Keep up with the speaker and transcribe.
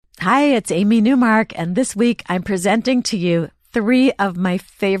Hi, it's Amy Newmark, and this week I'm presenting to you 3 of my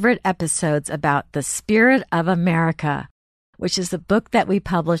favorite episodes about The Spirit of America, which is a book that we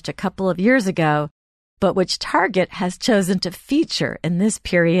published a couple of years ago, but which Target has chosen to feature in this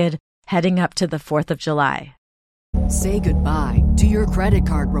period heading up to the 4th of July. Say goodbye to your credit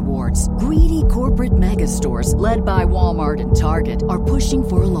card rewards. Greedy corporate mega stores, led by Walmart and Target, are pushing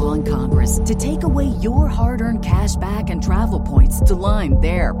for a law in Congress to take away your hard-earned cash back and travel points to line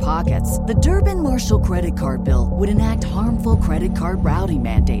their pockets. The Durbin-Marshall credit card bill would enact harmful credit card routing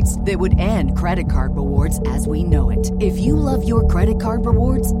mandates that would end credit card rewards as we know it. If you love your credit card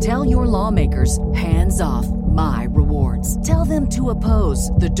rewards, tell your lawmakers, hands off my rewards. Tell them to oppose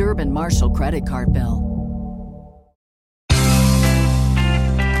the Durbin-Marshall credit card bill.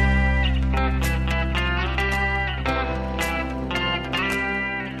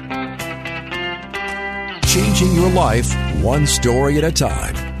 Changing your life one story at a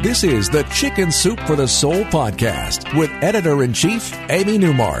time. This is the Chicken Soup for the Soul podcast with Editor-in-Chief Amy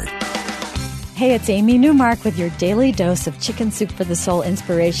Newmark. Hey, it's Amy Newmark with your daily dose of Chicken Soup for the Soul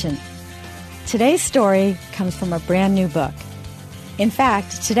inspiration. Today's story comes from a brand new book. In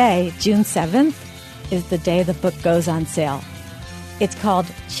fact, today, June 7th, is the day the book goes on sale. It's called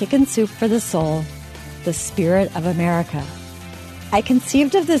Chicken Soup for the Soul, The Spirit of America. I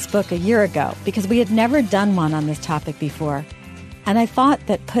conceived of this book a year ago because we had never done one on this topic before, and I thought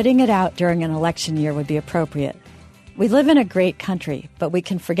that putting it out during an election year would be appropriate. We live in a great country, but we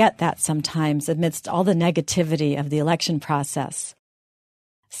can forget that sometimes amidst all the negativity of the election process.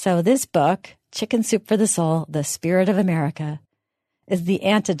 So this book, Chicken Soup for the Soul, The Spirit of America, is the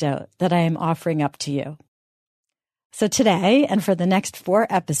antidote that I am offering up to you. So today, and for the next 4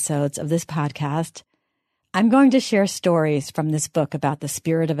 episodes of this podcast, I'm going to share stories from this book about the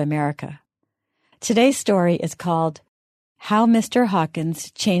spirit of America. Today's story is called How Mr.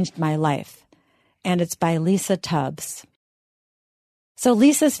 Hawkins Changed My Life, and it's by Lisa Tubbs. So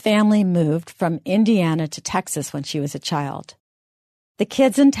Lisa's family moved from Indiana to Texas when she was a child. The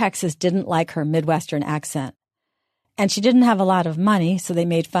kids in Texas didn't like her Midwestern accent, and she didn't have a lot of money, so they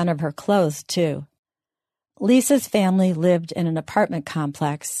made fun of her clothes, too. Lisa's family lived in an apartment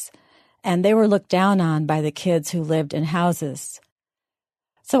complex, and they were looked down on by the kids who lived in houses.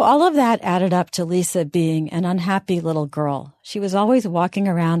 So all of that added up to Lisa being an unhappy little girl. She was always walking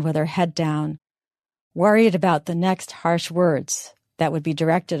around with her head down, worried about the next harsh words that would be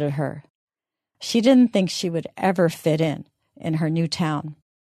directed at her. She didn't think she would ever fit in her new town.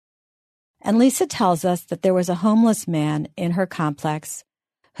 And Lisa tells us that there was a homeless man in her complex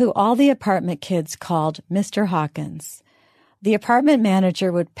who all the apartment kids called Mr. Hawkins. The apartment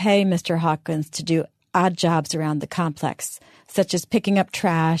manager would pay Mr. Hawkins to do odd jobs around the complex, such as picking up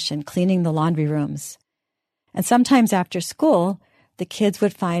trash and cleaning the laundry rooms. And sometimes after school, the kids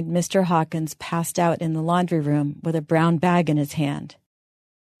would find Mr. Hawkins passed out in the laundry room with a brown bag in his hand.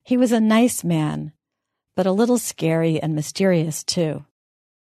 He was a nice man, but a little scary and mysterious, too.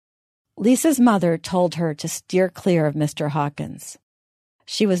 Lisa's mother told her to steer clear of Mr. Hawkins.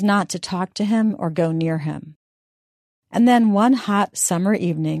 She was not to talk to him or go near him. And then one hot summer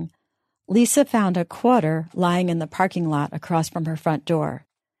evening, Lisa found a quarter lying in the parking lot across from her front door.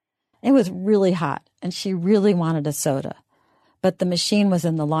 It was really hot, and she really wanted a soda, but the machine was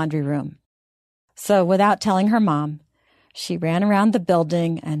in the laundry room. So without telling her mom, she ran around the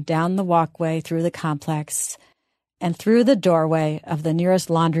building and down the walkway through the complex and through the doorway of the nearest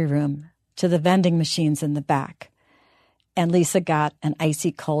laundry room to the vending machines in the back. And Lisa got an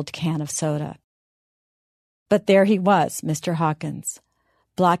icy cold can of soda. But there he was, Mr. Hawkins,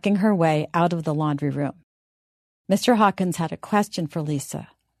 blocking her way out of the laundry room. Mr. Hawkins had a question for Lisa.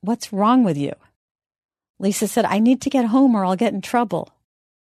 What's wrong with you? Lisa said, I need to get home or I'll get in trouble.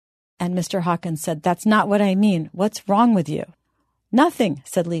 And Mr. Hawkins said, that's not what I mean. What's wrong with you? Nothing,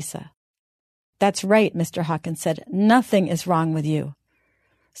 said Lisa. That's right, Mr. Hawkins said, nothing is wrong with you.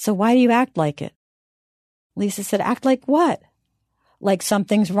 So why do you act like it? Lisa said, act like what? Like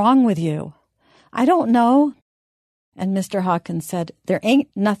something's wrong with you. I don't know. And Mr. Hawkins said, there ain't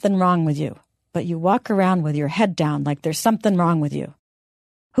nothing wrong with you, but you walk around with your head down like there's something wrong with you.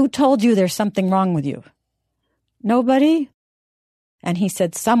 Who told you there's something wrong with you? Nobody? And he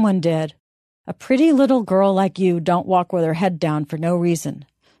said, someone did. A pretty little girl like you don't walk with her head down for no reason.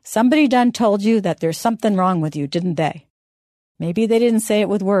 Somebody done told you that there's something wrong with you, didn't they? Maybe they didn't say it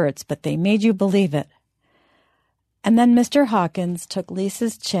with words, but they made you believe it. And then Mr. Hawkins took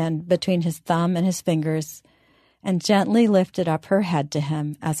Lisa's chin between his thumb and his fingers and gently lifted up her head to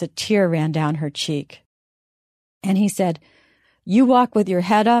him as a tear ran down her cheek. And he said, you walk with your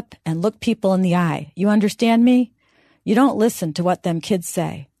head up and look people in the eye. You understand me? You don't listen to what them kids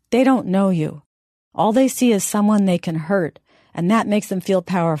say. They don't know you. All they see is someone they can hurt, and that makes them feel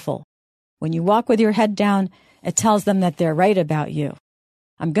powerful. When you walk with your head down, it tells them that they're right about you.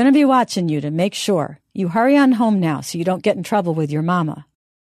 I'm going to be watching you to make sure. You hurry on home now so you don't get in trouble with your mama."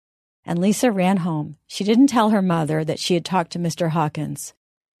 And Lisa ran home. She didn't tell her mother that she had talked to Mr. Hawkins,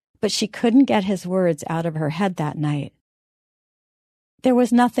 but she couldn't get his words out of her head that night. There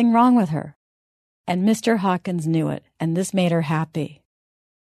was nothing wrong with her, and Mr. Hawkins knew it, and this made her happy.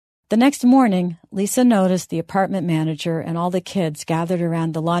 The next morning, Lisa noticed the apartment manager and all the kids gathered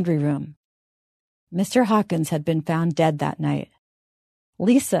around the laundry room. Mr. Hawkins had been found dead that night.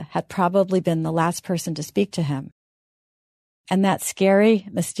 Lisa had probably been the last person to speak to him. And that scary,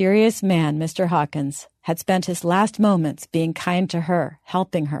 mysterious man, Mr. Hawkins, had spent his last moments being kind to her,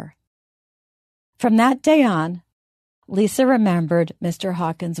 helping her. From that day on, Lisa remembered Mr.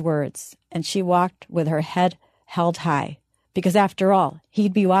 Hawkins' words, and she walked with her head held high, because after all,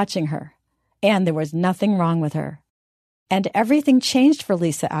 he'd be watching her, and there was nothing wrong with her. And everything changed for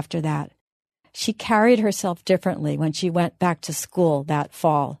Lisa after that. She carried herself differently when she went back to school that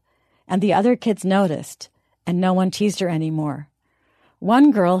fall, and the other kids noticed, and no one teased her anymore.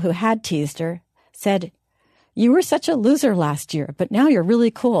 One girl who had teased her said, "You were such a loser last year, but now you're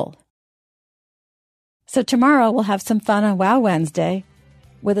really cool." So tomorrow we'll have some fun on Wow Wednesday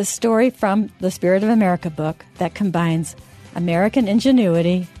with a story from the Spirit of America book that combines American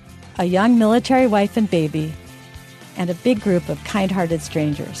ingenuity, a young military wife and baby, and a big group of kind-hearted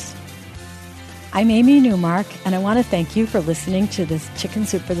strangers. I'm Amy Newmark, and I want to thank you for listening to this Chicken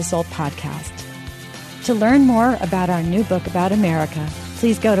Soup for the Soul podcast. To learn more about our new book about America,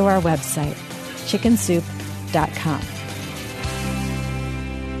 please go to our website, chickensoup.com.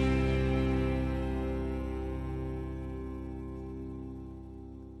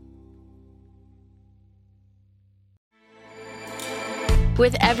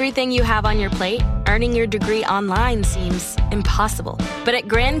 With everything you have on your plate, earning your degree online seems impossible. But at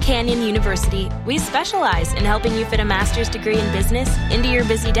Grand Canyon University, we specialize in helping you fit a master's degree in business into your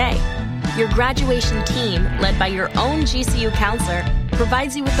busy day. Your graduation team, led by your own GCU counselor,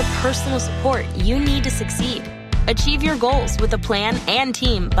 provides you with the personal support you need to succeed. Achieve your goals with a plan and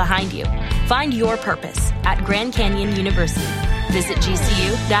team behind you. Find your purpose at Grand Canyon University. Visit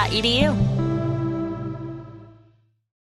gcu.edu.